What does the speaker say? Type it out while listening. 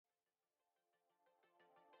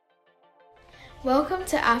Welcome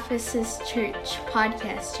to Ephesus Church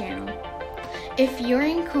podcast channel. If you're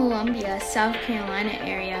in Columbia, South Carolina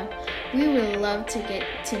area, we would love to get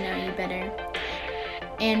to know you better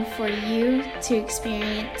and for you to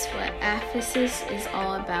experience what Ephesus is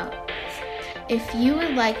all about. If you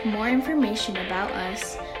would like more information about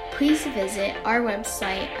us, please visit our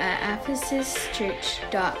website at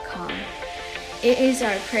ephesuschurch.com. It is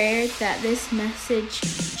our prayer that this message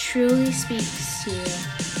truly speaks to you.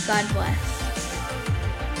 God bless.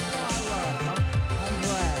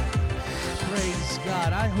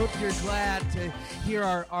 God, I hope you're glad to hear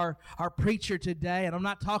our preacher today. And I'm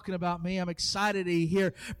not talking about me. I'm excited to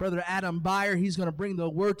hear Brother Adam Byer. He's going to bring the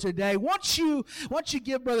word today. Won't you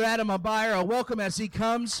give Brother Adam Byer a welcome as he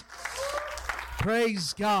comes?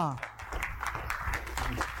 Praise God.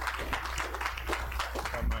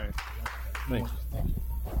 Thank you.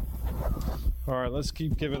 All right, let's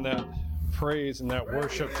keep giving that praise and that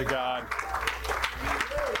worship to God.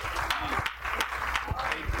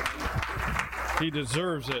 He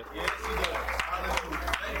deserves it. Yes, he does. Hallelujah.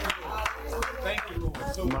 Thank you,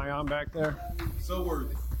 Lord. So Am I on back there? So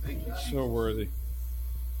worthy. Thank you. So worthy.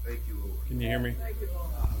 Thank you, Lord. Can you hear me?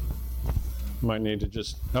 Might need to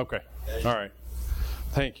just, okay. All right.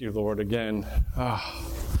 Thank you, Lord, again. Now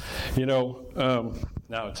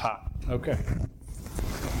it's hot. Okay.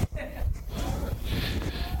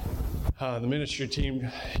 The ministry team,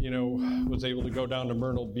 was able to go down to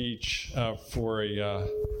Myrtle Beach for a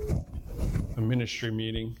ministry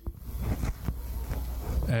meeting,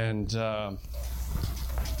 and so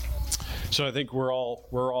I think we're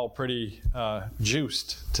all pretty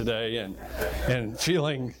juiced today and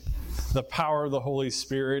feeling the power of the Holy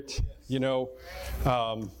Spirit.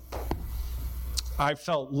 I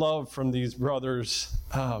felt love from these brothers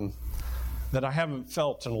that I haven't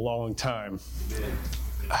felt in a long time.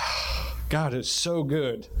 God is so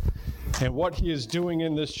good. And what he is doing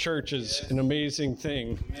in this church is an amazing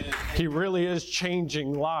thing. He really is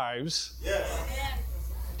changing lives. Yes.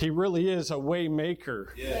 He really is a way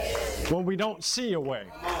maker when we don't see a way.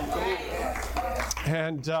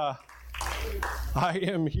 And I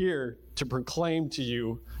am here to proclaim to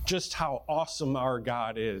you just how awesome our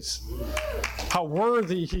God is, how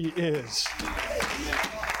worthy he is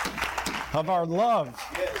of our love,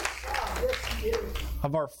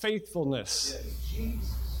 of our faithfulness.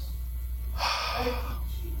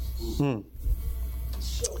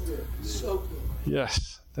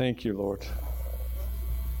 Yes, thank you, Lord.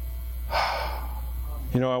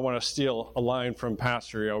 I want to steal a line from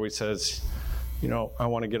Pastor. He always says, I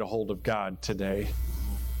want to get a hold of God today.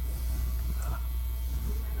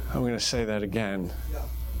 I'm going to say that again.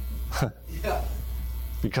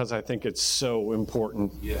 Because I think it's so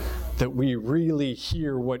important that we really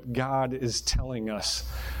hear what God is telling us.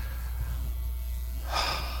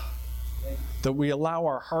 That we allow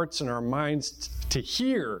our hearts and our minds to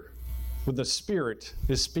hear what the Spirit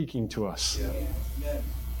is speaking to us.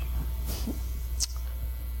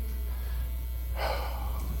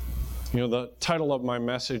 The title of my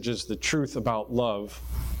message is The Truth About Love.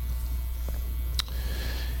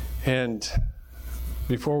 And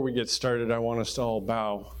before we get started, I want us to all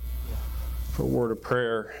bow for a word of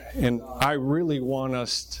prayer. And I really want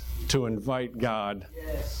us to invite God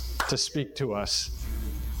to speak to us.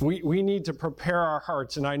 We need to prepare our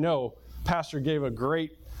hearts. And I know Pastor gave a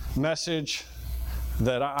great message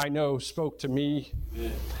that I know spoke to me.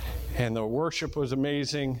 And the worship was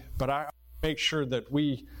amazing. But I make sure that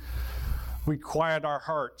we quiet our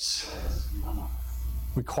hearts.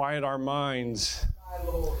 We quiet our minds.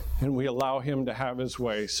 And we allow him to have his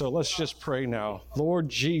way. So let's just pray now. Lord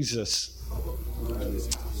Jesus,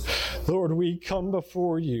 Lord, we come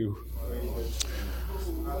before you.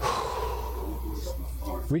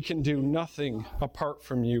 We can do nothing apart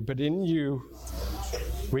from you, but in you,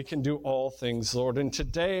 we can do all things, Lord. And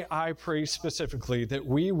today I pray specifically that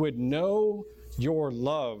we would know your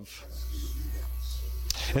love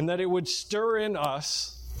and that it would stir in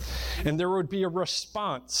us and there would be a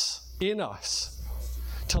response in us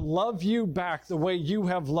to love you back the way you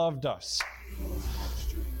have loved us,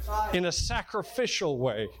 in a sacrificial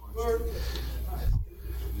way,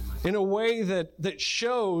 in a way that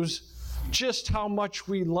shows just how much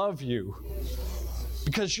we love you,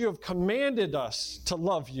 because you have commanded us to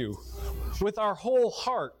love you with our whole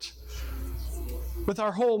heart, with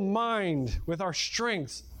our whole mind, with our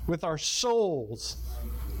strength, with our souls.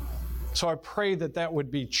 So I pray that would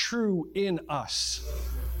be true in us.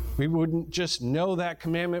 We wouldn't just know that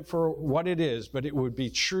commandment for what it is, but it would be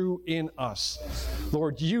true in us.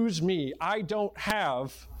 Lord, use me. I don't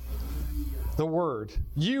have the word.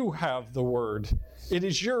 You have the word. It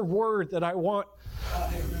is your word that I want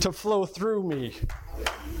to flow through me.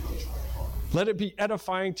 Let it be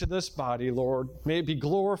edifying to this body, Lord. May it be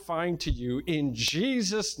glorifying to you in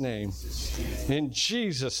Jesus' name. In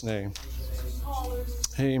Jesus' name.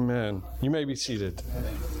 Amen. You may be seated.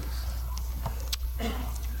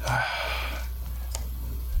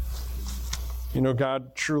 You know,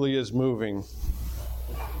 God truly is moving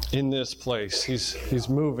in this place. He's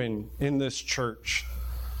moving in this church.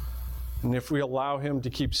 And if we allow him to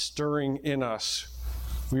keep stirring in us,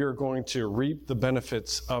 we are going to reap the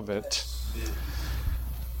benefits of it.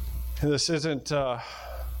 And this isn't a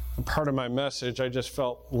part of my message. I just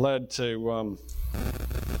felt led to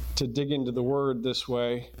dig into the word this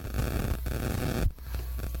way.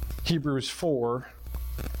 Hebrews 4,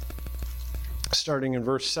 starting in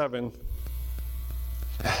verse 7.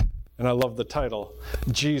 And I love the title,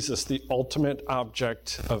 Jesus, the ultimate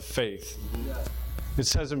object of faith. It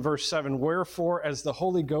says in verse 7, wherefore, as the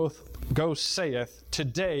Holy Ghost saith,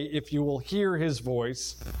 today, if you will hear his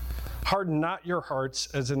voice, harden not your hearts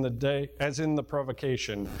as in the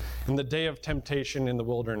provocation, in the day of temptation in the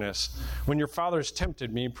wilderness, when your fathers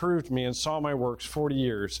tempted me, proved me, and saw my works 40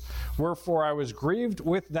 years. Wherefore I was grieved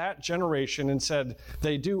with that generation, and said,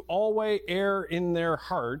 they do always err in their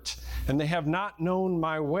heart, and they have not known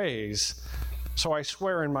my ways. So I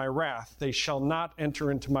swear in my wrath, they shall not enter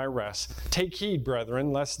into my rest. Take heed,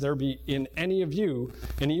 brethren, lest there be in any of you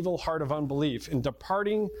an evil heart of unbelief in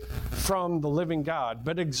departing from the living God.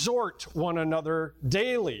 But exhort one another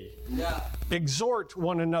daily. Exhort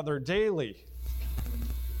one another daily.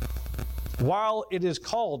 While it is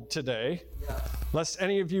called today, lest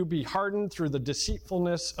any of you be hardened through the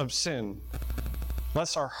deceitfulness of sin.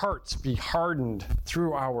 Lest our hearts be hardened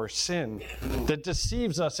through our sin that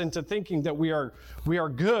deceives us into thinking that we are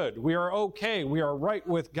good, we are okay, we are right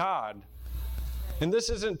with God. And this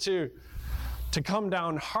isn't to come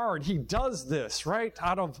down hard. He does this, right,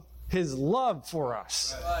 out of his love for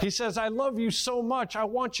us. He says, I love you so much, I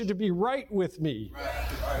want you to be right with me.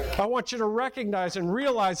 I want you to recognize and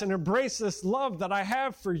realize and embrace this love that I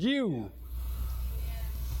have for you.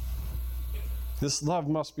 This love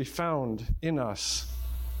must be found in us.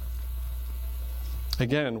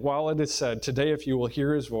 Again, while it is said, today if you will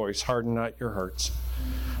hear his voice, harden not your hearts.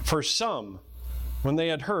 For some, when they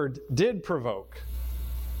had heard, did provoke.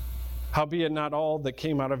 Howbeit not all that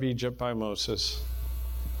came out of Egypt by Moses.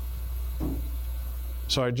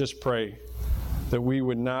 So I just pray that we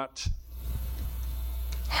would not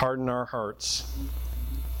harden our hearts,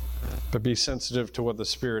 but be sensitive to what the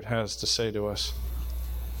Spirit has to say to us.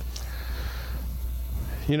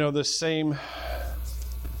 You know, this same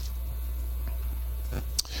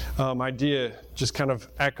idea just kind of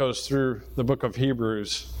echoes through the book of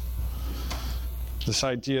Hebrews. This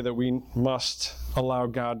idea that we must allow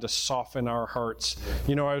God to soften our hearts.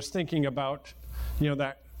 You know, I was thinking about,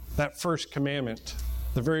 that first commandment,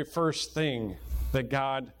 the very first thing that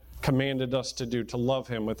God commanded us to do, to love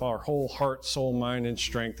him with our whole heart, soul, mind, and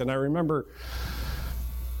strength. And I remember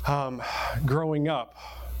growing up,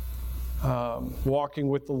 walking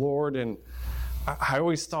with the Lord, and I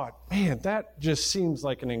always thought, man, that just seems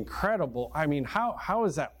like an incredible, how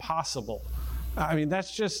is that possible?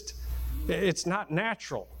 That's just, it's not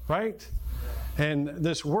natural, right? And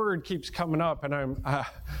this word keeps coming up, and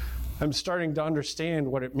I'm starting to understand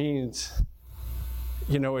what it means.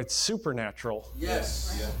 It's supernatural.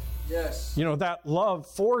 Yes. Yes. That love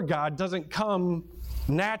for God doesn't come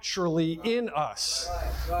naturally in us,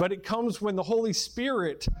 but it comes when the Holy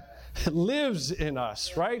Spirit lives in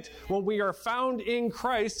us, right? When we are found in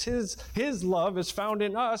Christ, his love is found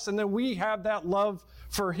in us, and then we have that love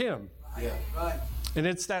for him. Yeah. Right. And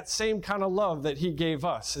it's that same kind of love that he gave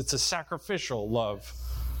us. It's a sacrificial love.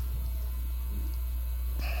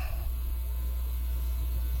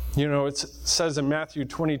 It says in Matthew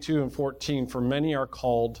 22 and 14, for many are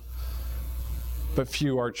called, but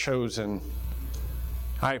few are chosen.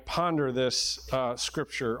 I ponder this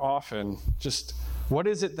scripture often. Just what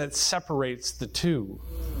is it that separates the two?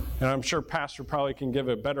 And I'm sure Pastor probably can give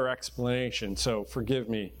a better explanation, so forgive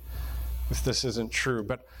me if this isn't true.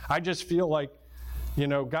 But I just feel like,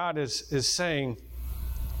 God is saying,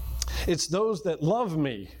 it's those that love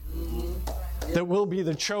me that will be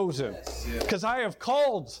the chosen. Because I have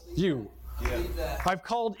called you. I've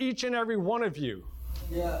called each and every one of you.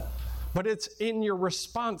 But it's in your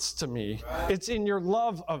response to me, it's in your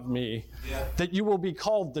love of me, that you will be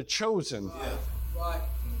called the chosen.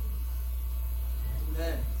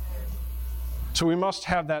 So we must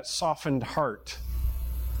have that softened heart.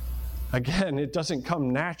 Again, it doesn't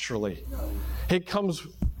come naturally. It comes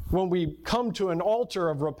when we come to an altar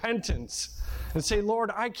of repentance and say,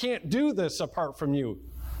 Lord, I can't do this apart from you.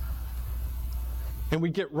 And we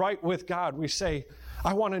get right with God. We say,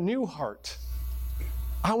 I want a new heart.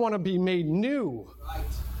 I want to be made new.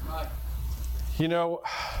 Right. You know,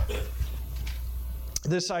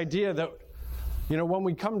 this idea that, you know, when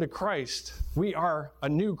we come to Christ, we are a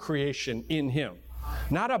new creation in Him.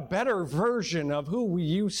 Not a better version of who we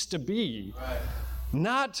used to be. Right.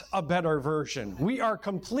 Not a better version. We are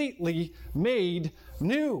completely made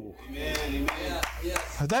new. Amen. Amen.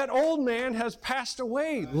 Yes. That old man has passed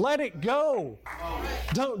away. Let it go.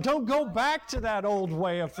 Don't go back to that old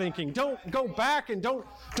way of thinking. Don't go back and don't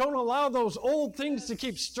allow those old things to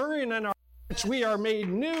keep stirring in our hearts. We are made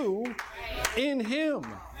new in Him.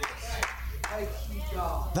 Thank you,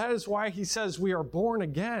 God. That is why He says we are born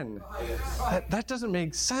again. That doesn't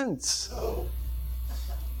make sense.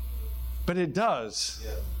 But it does.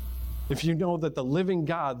 If you know that the living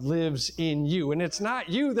God lives in you. And it's not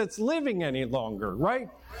you that's living any longer, right?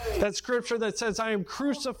 That scripture that says, I am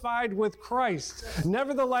crucified with Christ.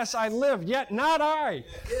 Nevertheless, I live, yet not I.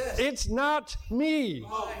 It's not me.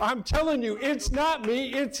 I'm telling you, it's not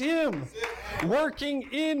me, it's Him working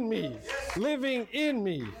in me, living in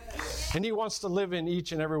me. And He wants to live in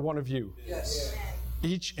each and every one of you. Yes.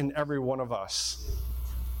 Each and every one of us.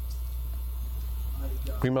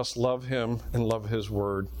 We must love Him and love His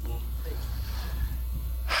Word.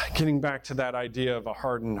 Getting back to that idea of a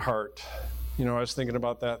hardened heart. You know, I was thinking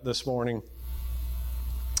about that this morning,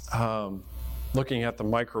 looking at the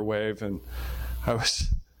microwave, and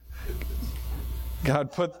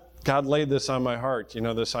God laid this on my heart, you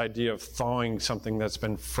know, this idea of thawing something that's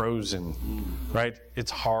been frozen, right?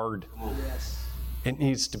 It's hard. Yes. It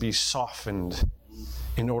needs to be softened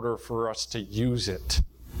in order for us to use it,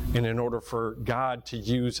 and in order for God to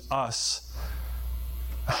use us.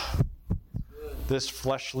 This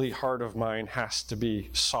fleshly heart of mine has to be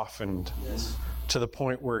softened to the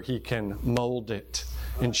point where He can mold it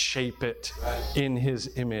and shape it in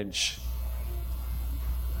His image.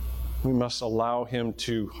 We must allow Him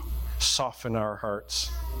to soften our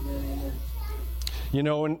hearts. You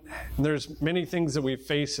know, and there's many things that we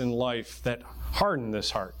face in life that harden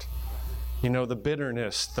this heart. You know, the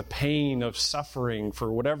bitterness, the pain of suffering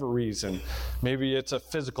for whatever reason. Maybe it's a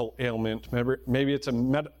physical ailment. Maybe it's a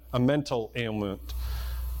mental ailment.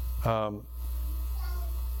 But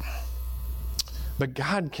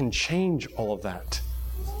God can change all of that.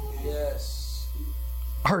 Yes.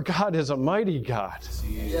 Our God is a mighty God.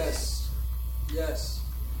 Yes. Yes.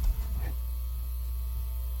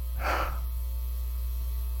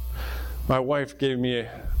 My wife gave me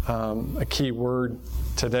a key word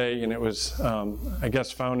today, and it was, I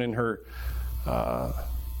guess, found in her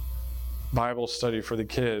Bible study for the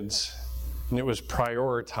kids, and it was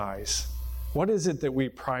prioritize. What is it that we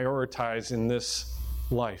prioritize in this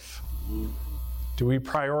life? Do we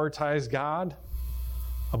prioritize God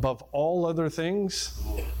above all other things?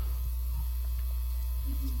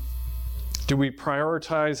 Do we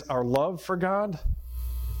prioritize our love for God?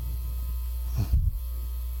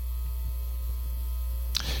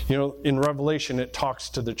 You know, in Revelation, it talks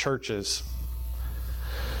to the churches.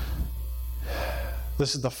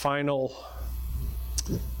 This is the final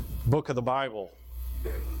book of the Bible.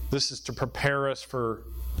 This is to prepare us for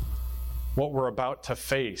what we're about to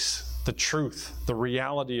face, the truth, the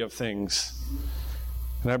reality of things.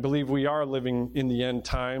 And I believe we are living in the end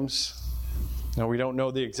times. Now, we don't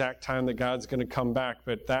know the exact time that God's going to come back,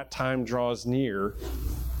 but that time draws near.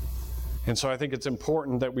 And so I think it's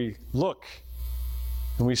important that we look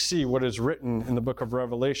and we see what is written in the book of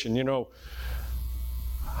Revelation. You know,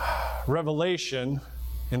 Revelation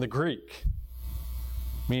in the Greek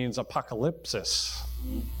means apocalypsis,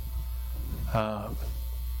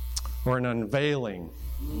 or an unveiling.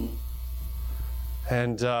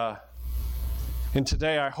 And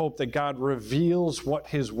today I hope that God reveals what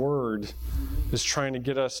His Word is trying to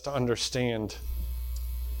get us to understand.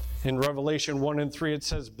 In Revelation 1:3 it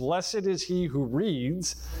says, "Blessed is he who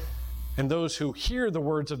reads, and those who hear the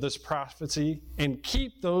words of this prophecy, and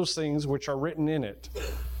keep those things which are written in it,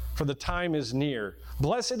 for the time is near.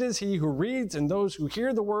 Blessed is he who reads, and those who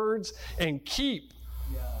hear the words, and keep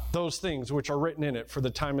those things which are written in it, for the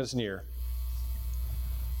time is near."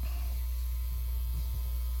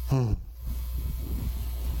 I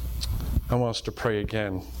want us to pray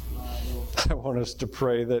again. I want us to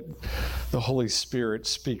pray that the Holy Spirit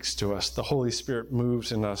speaks to us. The Holy Spirit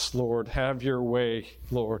moves in us. Lord, have your way,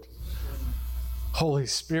 Lord. Holy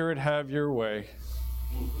Spirit, have your way.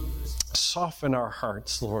 Soften our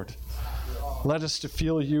hearts, Lord. Let us to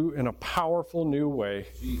feel you in a powerful new way.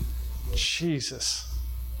 Jesus'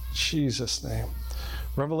 name.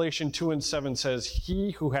 Revelation 2:7 says,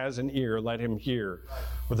 "He who has an ear, let him hear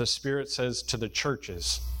what the Spirit says to the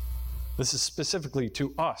churches." This is specifically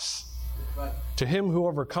to us. Right. To him who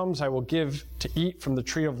overcomes, I will give to eat from the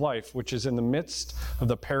tree of life, which is in the midst of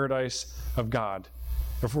the paradise of God.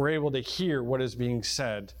 If we're able to hear what is being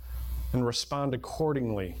said and respond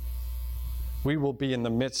accordingly, we will be in the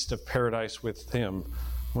midst of paradise with him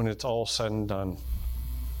when it's all said and done.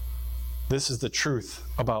 This is the truth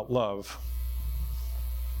about love.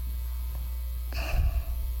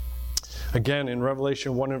 Again, in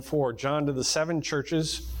Revelation 1:4, John to the 7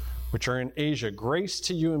 churches which are in Asia, grace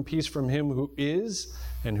to you and peace from him who is,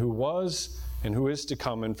 and who was, and who is to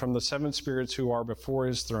come, and from the 7 spirits who are before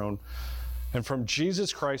his throne, and from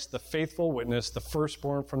Jesus Christ, the faithful witness, the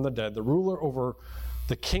firstborn from the dead, the ruler over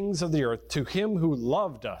the kings of the earth, to him who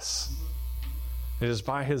loved us. It is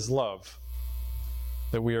by his love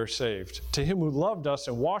that we are saved. To him who loved us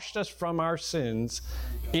and washed us from our sins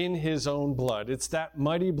in his own blood. It's that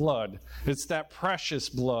mighty blood. It's that precious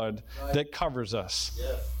blood that covers us.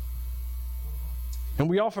 Yes. And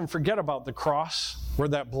we often forget about the cross where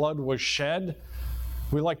that blood was shed.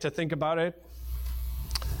 We like to think about it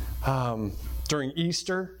during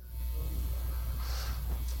Easter.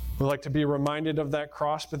 We like to be reminded of that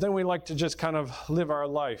cross, but then we like to just kind of live our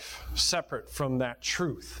life separate from that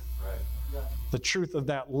truth. Right. Yeah. The truth of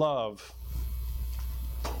that love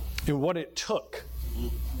and what it took.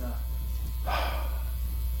 Yeah.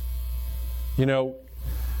 You know,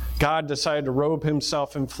 God decided to robe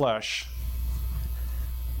himself in flesh.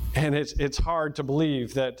 And it's hard to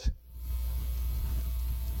believe that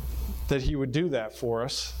he would do that for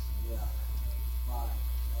us. Yeah. Right.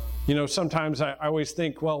 You know, sometimes I always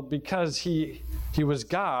think, well, because he was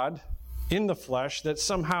God in the flesh, that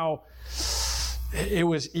somehow it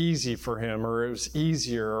was easy for him, or it was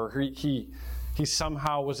easier, or he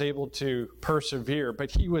somehow was able to persevere.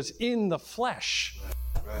 But he was in the flesh.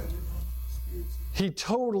 Right. He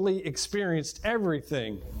totally experienced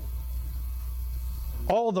everything.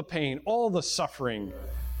 All the pain, all the suffering.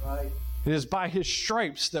 Right. It is by his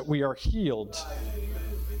stripes that we are healed.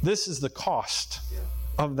 This is the cost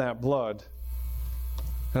of that blood.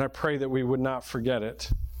 And I pray that we would not forget it.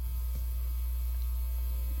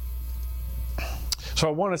 So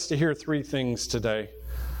I want us to hear 3 things today.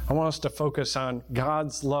 I want us to focus on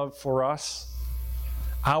God's love for us,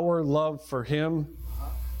 our love for him,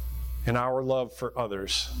 and our love for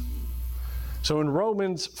others. So in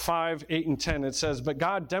Romans 5:8 and 10, it says, "But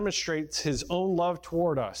God demonstrates his own love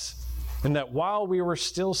toward us, in that while we were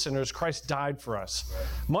still sinners, Christ died for us.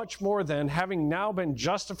 Much more then, having now been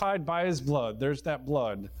justified by his blood," there's that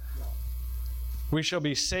blood, "we shall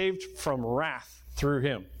be saved from wrath through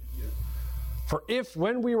him. For if,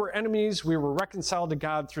 when we were enemies, we were reconciled to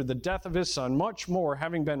God through the death of his Son, much more,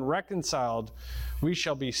 having been reconciled, we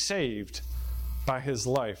shall be saved by his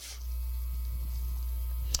life."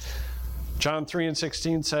 John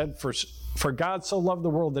 3:16 said, For God so loved the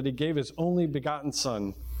world that he gave his only begotten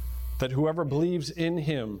Son, that whoever believes in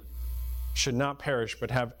him should not perish but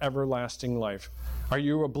have everlasting life." Are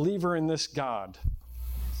you a believer in this God?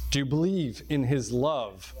 Do you believe in his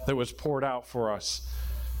love that was poured out for us?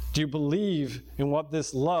 Do you believe in what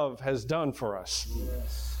this love has done for us?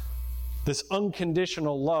 Yes. This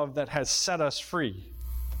unconditional love that has set us free.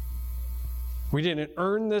 We didn't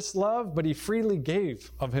earn this love, but he freely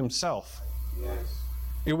gave of himself. Yes.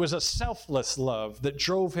 It was a selfless love that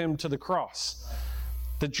drove him to the cross,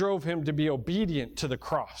 that drove him to be obedient to the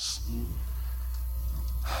cross.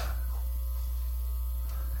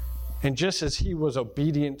 And just as he was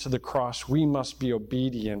obedient to the cross, we must be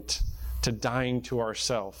obedient to dying to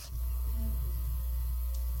ourselves.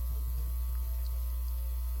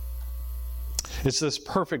 It's this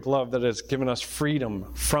perfect love that has given us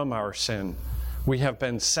freedom from our sin. We have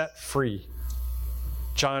been set free.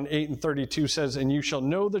 John 8:32 says, "And you shall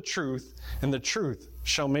know the truth, and the truth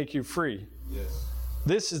shall make you free." Yes.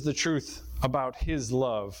 This is the truth about his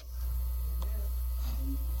love.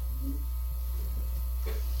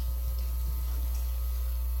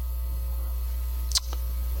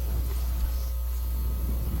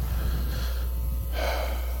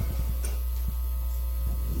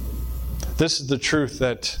 This is the truth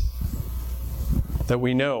that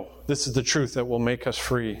we know. This is the truth that will make us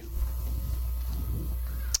free.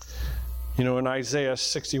 You know, in Isaiah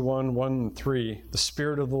 61:1-3, "The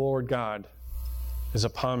Spirit of the Lord God is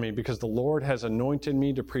upon me, because the Lord has anointed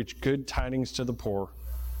me to preach good tidings to the poor.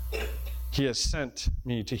 He has sent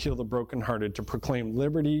me to heal the brokenhearted, to proclaim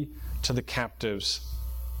liberty to the captives,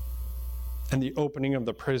 and the opening of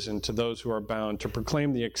the prison to those who are bound, to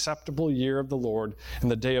proclaim the acceptable year of the Lord and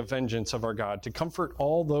the day of vengeance of our God, to comfort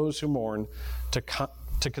all those who mourn, to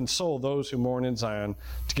to console those who mourn in Zion,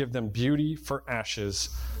 to give them beauty for ashes,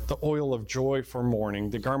 the oil of joy for mourning,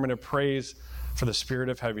 the garment of praise for the spirit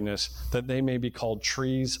of heaviness, that they may be called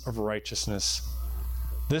trees of righteousness.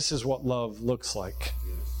 This is what love looks like.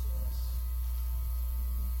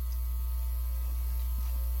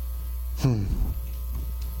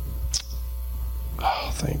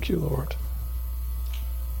 Oh, thank you, Lord.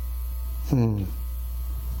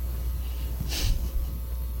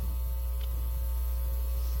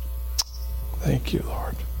 Thank you,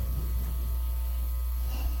 Lord.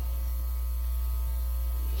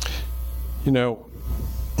 You know,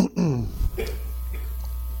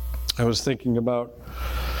 I was thinking about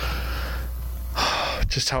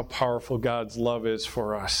just how powerful God's love is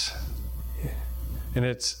for us. And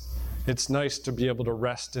it's nice to be able to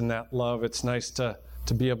rest in that love. It's nice to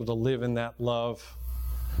be able to live in that love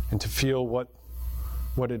and to feel what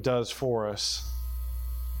it does for us.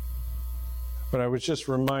 But I was just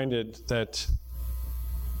reminded that,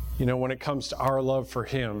 you know, when it comes to our love for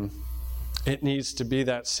Him, it needs to be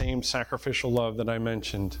that same sacrificial love that I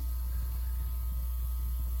mentioned.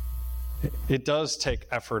 It does take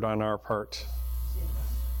effort on our part.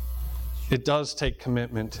 It does take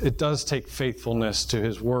commitment. It does take faithfulness to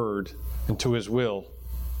His word and to His will.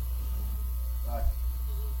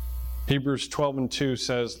 Hebrews 12:2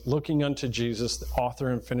 says, looking unto Jesus, the author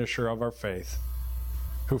and finisher of our faith,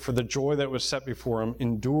 who for the joy that was set before Him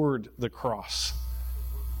endured the cross.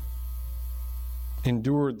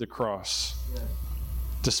 Endured the cross,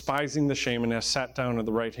 despising the shame, and has sat down at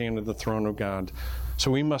the right hand of the throne of God.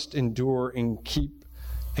 So we must endure and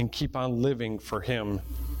keep on living for Him.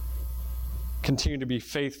 Continue to be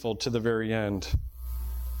faithful to the very end.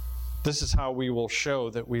 This is how we will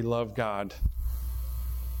show that we love God.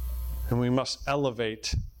 And we must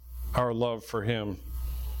elevate our love for Him.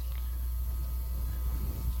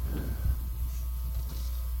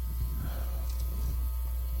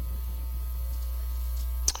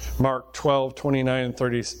 Mark 12:29 and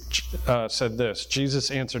 30 said this.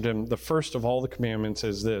 Jesus answered him, the first of all the commandments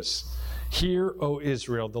is this. Hear, O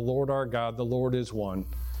Israel, the Lord our God, the Lord is one.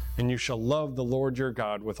 And you shall love the Lord your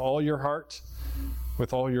God with all your heart,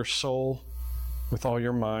 with all your soul, with all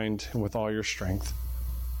your mind, and with all your strength.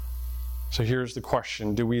 So here's the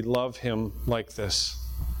question. Do we love Him like this?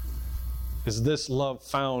 Is this love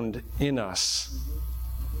found in us?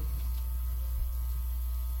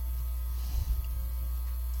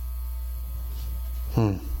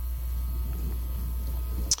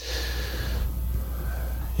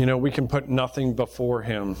 You know, we can put nothing before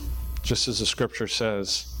Him, just as the scripture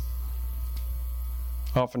says.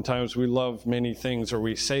 Oftentimes we love many things, or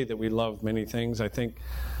we say that we love many things. I think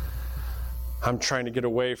I'm trying to get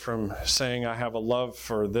away from saying I have a love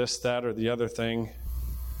for this, that, or the other thing.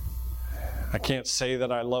 I can't say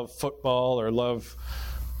that I love football or love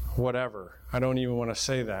whatever. I don't even want to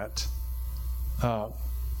say that.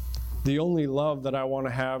 The only love that I want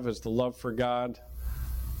to have is the love for God,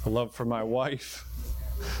 the love for my wife,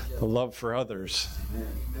 the love for others.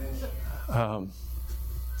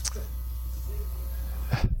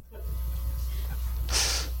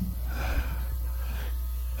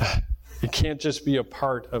 It can't just be a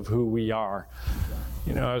part of who we are.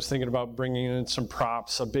 You know, I was thinking about bringing in some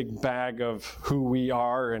props, a big bag of who we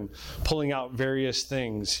are, and pulling out various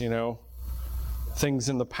things, you know, things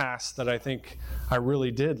in the past that I think I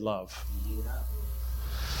really did love.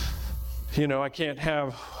 You know, I can't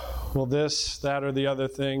have, well, this, that, or the other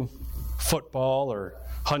thing, football or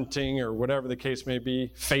hunting or whatever the case may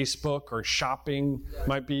be, Facebook or shopping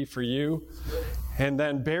might be for you. And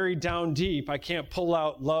then buried down deep, I can't pull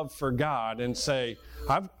out love for God and say,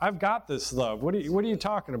 I've got this love. What are you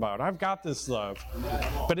talking about? I've got this love.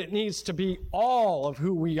 But it needs to be all of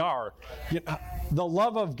who we are. The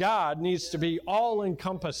love of God needs to be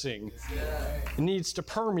all-encompassing. It needs to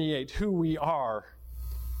permeate who we are.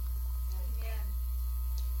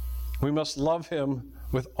 We must love Him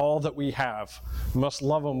with all that we have. We must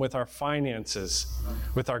love Him with our finances,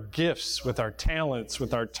 with our gifts, with our talents,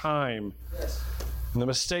 with our time. And the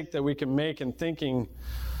mistake that we can make in thinking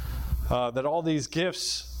that all these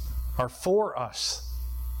gifts are for us.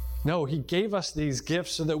 No, He gave us these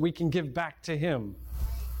gifts so that we can give back to Him.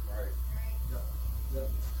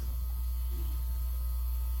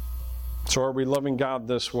 So are we loving God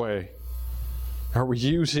this way? Are we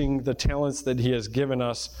using the talents that He has given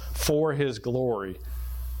us for His glory?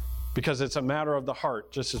 Because it's a matter of the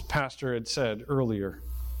heart, just as Pastor had said earlier.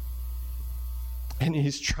 And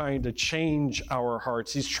He's trying to change our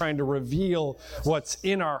hearts. He's trying to reveal what's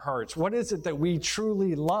in our hearts. What is it that we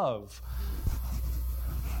truly love?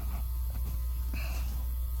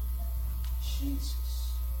 Jesus.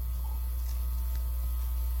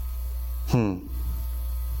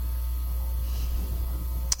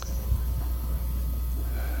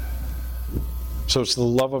 So it's the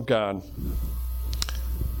love of God.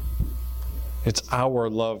 It's our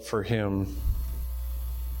love for Him.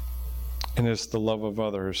 And it's the love of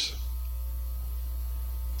others.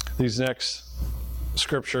 These next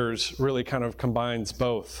scriptures really kind of combines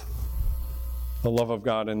both. The love of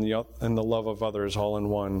God and the love of others all in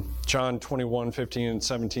one. John 21:15 and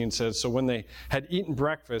 17 says, "So when they had eaten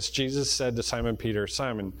breakfast, Jesus said to Simon Peter,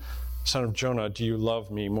 'Simon, son of Jonah, do you love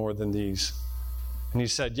me more than these?' And he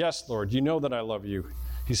said, 'Yes, Lord, you know that I love you.'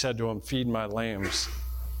 He said to him, 'Feed my lambs.'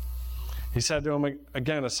 He said to him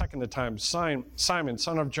again a second time, 'Simon,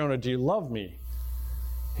 son of Jonah, do you love me?'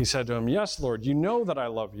 He said to him, 'Yes, Lord, you know that I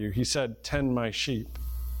love you.' He said, 'Tend my sheep.'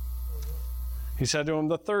 He said to him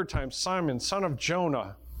the third time, 'Simon, son of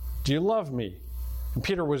Jonah, do you love me?' And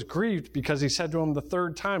Peter was grieved because he said to him the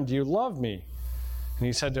third time, 'Do you love me?' And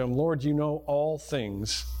he said to him, 'Lord, you know all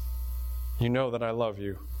things. You know that I love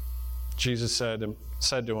you.' Jesus said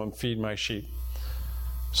to him, 'Feed my sheep.'"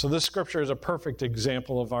 So this scripture is a perfect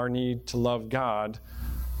example of our need to love God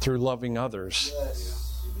through loving others.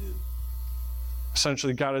 Yes.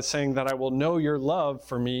 Essentially, God is saying that I will know your love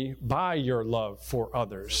for me by your love for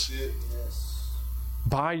others. Yes.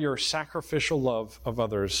 By your sacrificial love of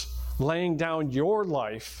others, laying down your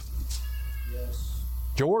life, Yes.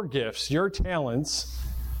 your gifts, your talents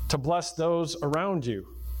to bless those around you,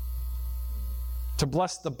 to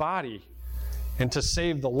bless the body, and to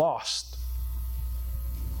save the lost.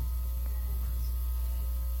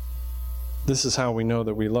 This is how we know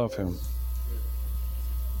that we love Him.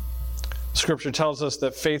 Scripture tells us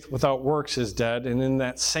that faith without works is dead, and in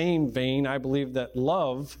that same vein, I believe that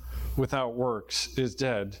love without works is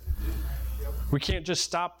dead. We can't just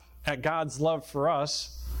stop at God's love for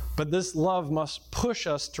us, but this love must push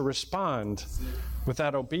us to respond with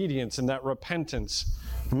that obedience and that repentance.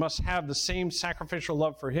 We must have the same sacrificial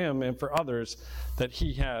love for Him and for others that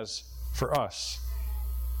He has for us.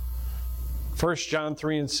 1 John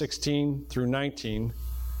 3:16 through 19,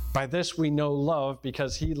 "By this we know love,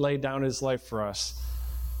 because He laid down His life for us.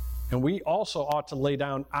 And we also ought to lay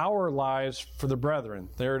down our lives for the brethren."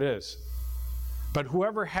 There it is. "But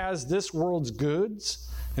whoever has this world's goods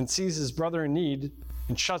and sees his brother in need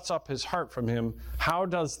and shuts up his heart from him, how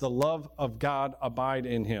does the love of God abide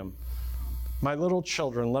in him? My little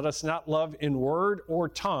children, let us not love in word or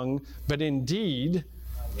tongue, but in deed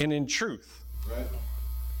and in truth. Right.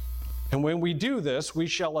 And when we do this, we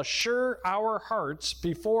shall assure our hearts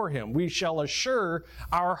before Him." We shall assure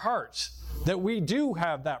our hearts that we do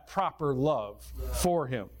have that proper love for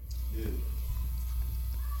Him.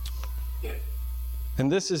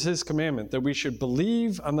 And this is His commandment, that we should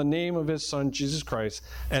believe on the name of His Son, Jesus Christ,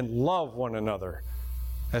 and love one another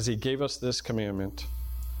as He gave us this commandment.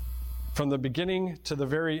 From the beginning to the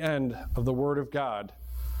very end of the Word of God,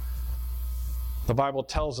 the Bible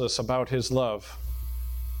tells us about His love.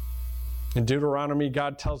 In Deuteronomy,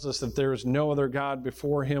 God tells us that there is no other God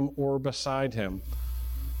before Him or beside Him.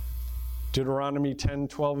 Deuteronomy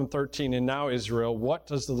 10:12 and 13, "And now, Israel, what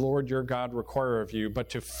does the Lord your God require of you, but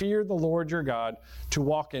to fear the Lord your God, to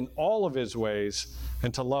walk in all of His ways,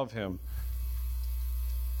 and to love Him,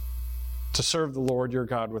 to serve the Lord your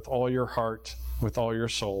God with all your heart, with all your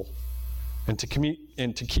soul, and to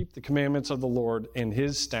keep the commandments of the Lord and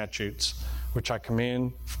His statutes, which I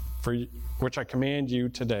command you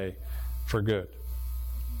today for good."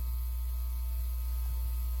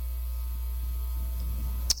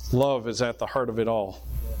 Love is at the heart of it all.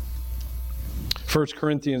 1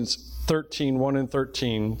 Corinthians 13:1 and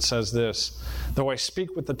 13 says this, "Though I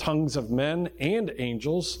speak with the tongues of men and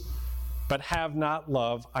angels, but have not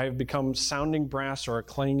love, I have become sounding brass or a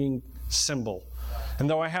clanging cymbal. And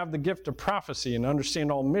though I have the gift of prophecy and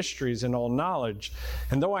understand all mysteries and all knowledge,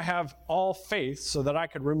 and though I have all faith so that I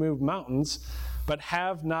could remove mountains, but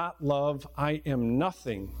have not love, I am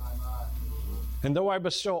nothing. And though I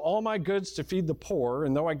bestow all my goods to feed the poor,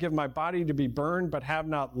 and though I give my body to be burned, but have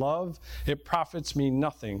not love, it profits me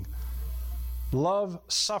nothing. Love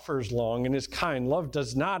suffers long and is kind. Love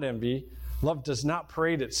does not envy. Love does not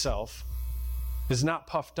parade itself, is not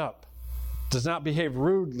puffed up, does not behave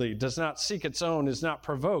rudely, does not seek its own, is not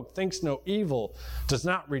provoked, thinks no evil, does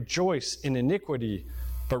not rejoice in iniquity,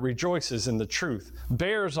 but rejoices in the truth,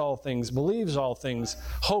 bears all things, believes all things,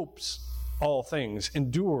 hopes all things,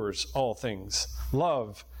 endures all things.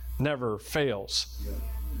 Love never fails."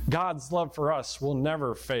 God's love for us will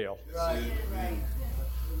never fail.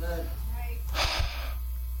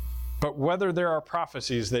 But whether there are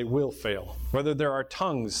prophecies, they will fail. Whether there are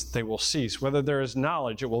tongues, they will cease. Whether there is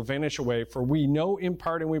knowledge, it will vanish away. For we know in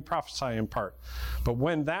part and we prophesy in part. But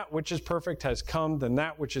when that which is perfect has come, then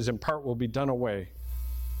that which is in part will be done away.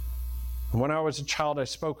 And when I was a child, I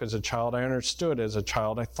spoke as a child. I understood as a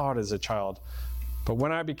child. I thought as a child. But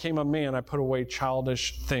when I became a man, I put away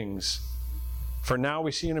childish things. For now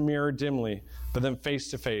we see in a mirror dimly, but then face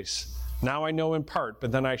to face. Now I know in part,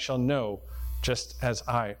 but then I shall know, just as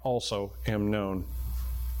I also am known.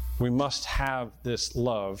 We must have this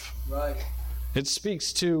love. Right. It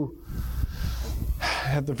speaks to,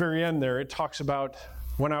 at the very end there, it talks about,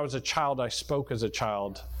 when I was a child, I spoke as a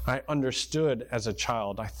child. I understood as a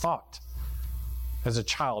child. I thought as a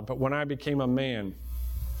child. But when I became a man,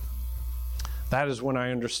 that is when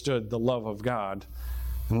I understood the love of God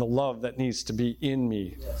and the love that needs to be in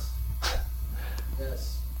me. Yes.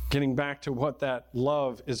 Yes. Getting back to what that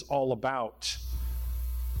love is all about.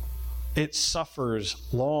 It suffers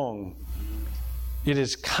long. It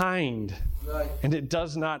is kind. Right. And it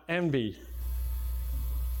does not envy.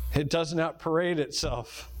 It does not parade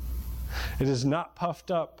itself. It is not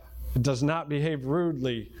puffed up. It does not behave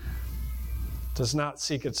rudely. It does not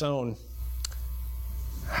seek its own.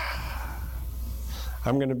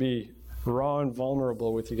 I'm going to be raw and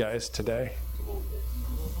vulnerable with you guys today.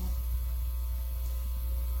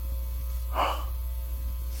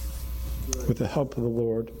 With the help of the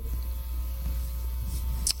Lord.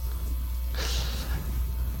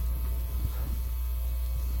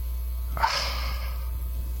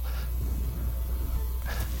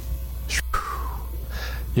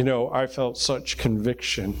 You know, I felt such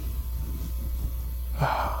conviction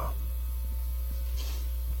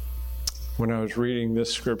when I was reading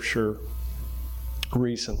this scripture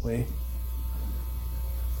recently,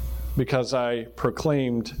 because I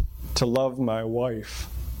proclaimed to love my wife.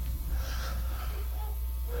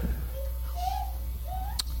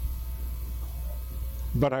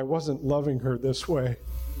 But I wasn't loving her this way.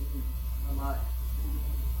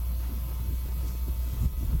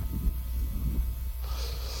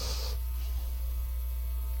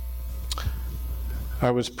 I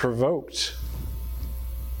was provoked.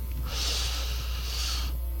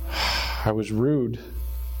 I was rude.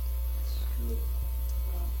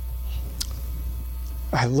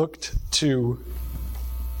 I looked to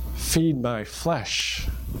feed my flesh.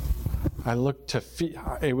 I looked to feed.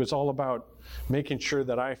 It was all about making sure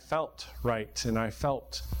that I felt right and I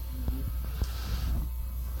felt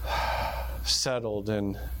settled,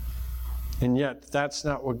 and yet that's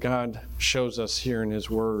not what God shows us here in His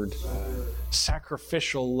Word.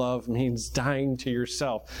 Sacrificial love means dying to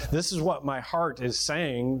yourself. This is what my heart is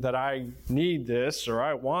saying, that I need this, or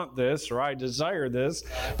I want this, or I desire this,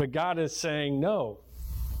 but God is saying no.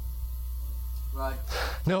 Right.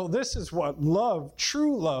 No, this is what love,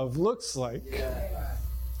 true love, looks like. Yeah.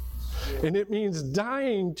 And it means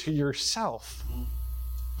dying to yourself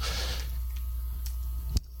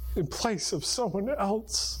in place of someone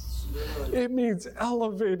else. It means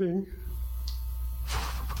elevating.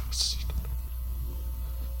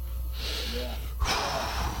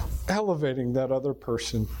 Elevating that other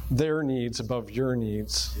person, their needs above your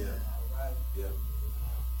needs. Yeah. Yeah.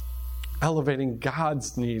 Elevating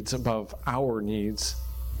God's needs above our needs.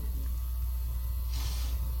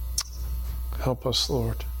 Help us,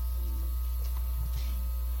 Lord.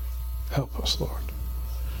 Help us, Lord.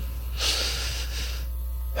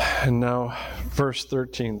 And now, verse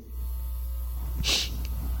 13.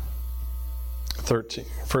 1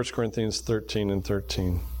 Corinthians 13 and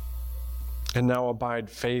 13. And now abide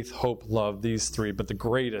faith, hope, love, these three, but the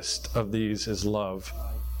greatest of these is love.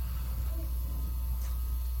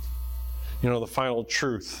 You know, the final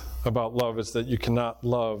truth about love is that you cannot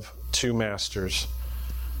love two masters.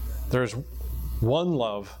 There's one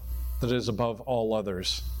love that is above all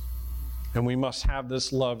others. And we must have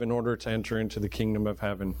this love in order to enter into the kingdom of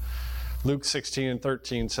heaven. Luke 16 and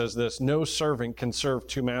 13 says this: no servant can serve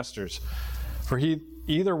two masters, for he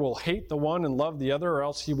either will hate the one and love the other, or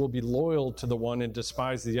else he will be loyal to the one and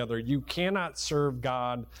despise the other. You cannot serve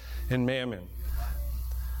God and mammon.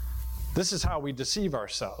 This is how we deceive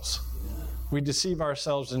ourselves. We deceive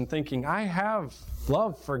ourselves in thinking, I have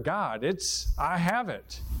love for God. I have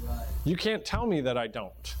it. You can't tell me that I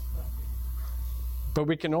don't. But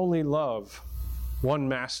we can only love one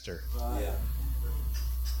master.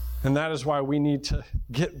 And that is why we need to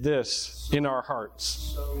get this in our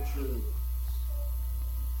hearts. So true.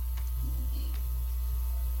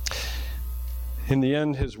 In the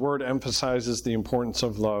end, His Word emphasizes the importance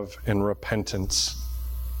of love and repentance.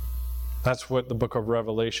 That's what the book of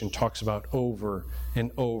Revelation talks about over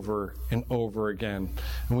and over and over again.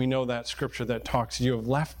 And we know that scripture that talks, you have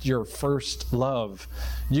left your first love.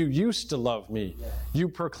 You used to love me. You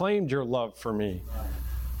proclaimed your love for me.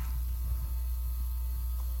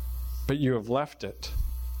 But you have left it.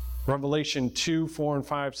 Revelation 2, 4, and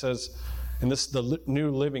 5 says, and this is the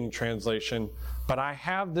New Living Translation, but I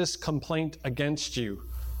have this complaint against you.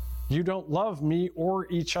 You don't love me or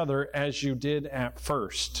each other as you did at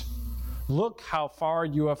first. Look how far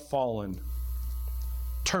you have fallen.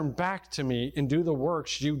 Turn back to me and do the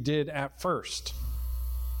works you did at first.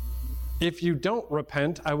 If you don't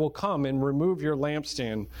repent, I will come and remove your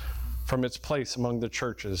lampstand from its place among the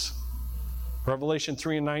churches. Revelation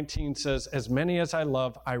 3:19 says, as many as I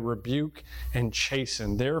love, I rebuke and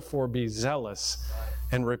chasten. Therefore be zealous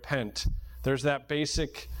and repent. There's that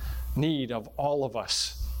basic need of all of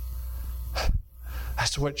us.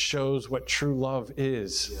 That's what shows what true love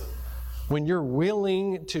is. When you're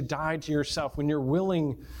willing to die to yourself, when you're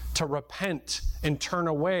willing to repent and turn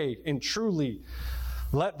away and truly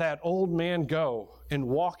let that old man go and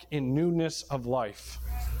walk in newness of life,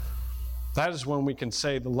 that is when we can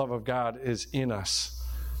say the love of God is in us,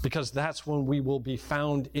 because that's when we will be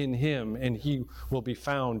found in Him and He will be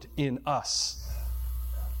found in us.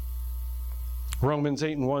 Romans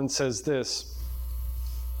 8:1 says this,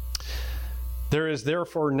 there is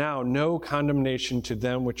therefore now no condemnation to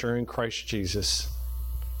them which are in Christ Jesus,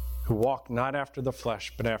 who walk not after the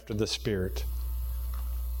flesh, but after the Spirit.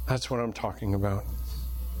 That's what I'm talking about.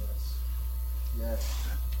 Yes.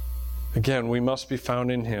 Again, we must be found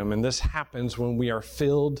in Him, and this happens when we are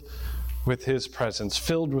filled with His presence,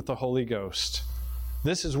 filled with the Holy Ghost.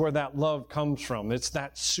 This is where that love comes from. It's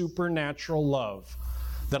that supernatural love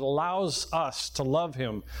that allows us to love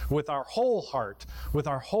Him with our whole heart, with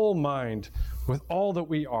our whole mind, with all that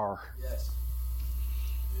we are. Yes.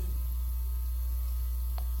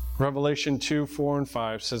 Revelation 2, 4, and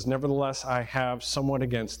 5 says, nevertheless, I have somewhat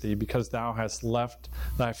against thee, because thou hast left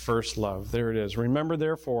thy first love. There it is. Remember,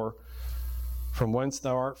 therefore, from whence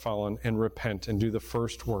thou art fallen, and repent, and do the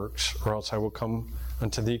first works, or else I will come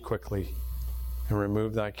unto thee quickly, and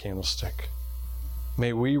remove thy candlestick.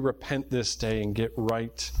 May we repent this day and get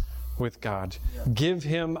right with God. Give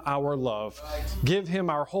Him our love. Give Him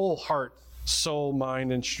our whole heart, soul,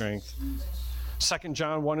 mind, and strength. 2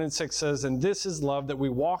 John 1 and 6 says, and this is love, that we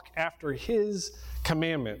walk after His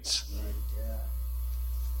commandments.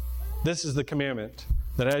 This is the commandment,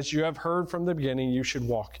 that as you have heard from the beginning, you should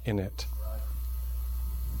walk in it.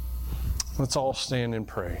 Let's all stand and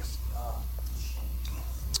pray.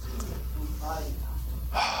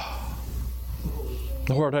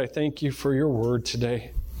 Lord, I thank you for your word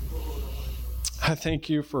today. I thank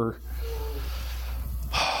you for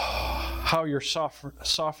how you're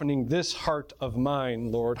softening this heart of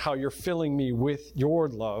mine, Lord, how you're filling me with your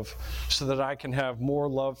love so that I can have more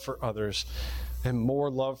love for others and more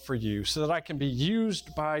love for you, so that I can be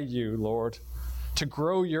used by you, Lord, to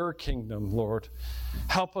grow your kingdom, Lord.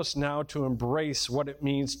 Help us now to embrace what it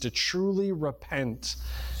means to truly repent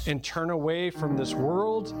and turn away from this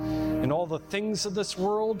world and all the things of this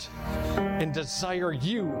world and desire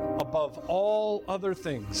you above all other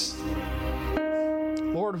things.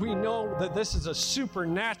 Lord, we know that this is a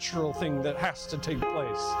supernatural thing that has to take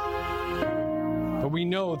place. But we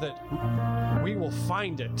know that we will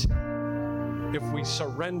find it if we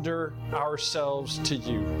surrender ourselves to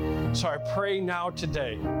you. So I pray now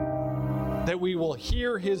today that we will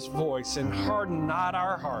hear His voice and harden not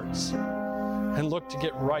our hearts and look to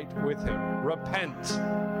get right with Him. Repent.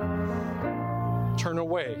 Turn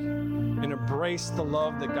away and embrace the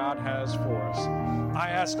love that God has for us. I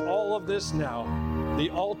ask all of this now. The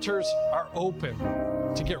altars are open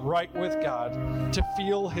to get right with God, to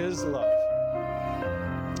feel His love.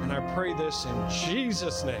 And I pray this in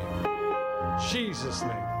Jesus' name. Jesus'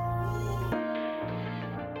 name.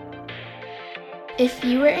 If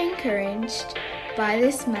you were encouraged by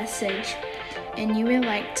this message and you would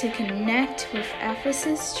like to connect with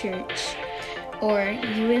Ephesus Church, or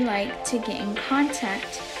you would like to get in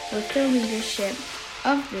contact with the leadership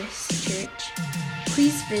of this church,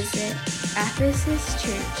 please visit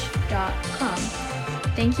ephesuschurch.com.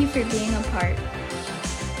 Thank you for being a part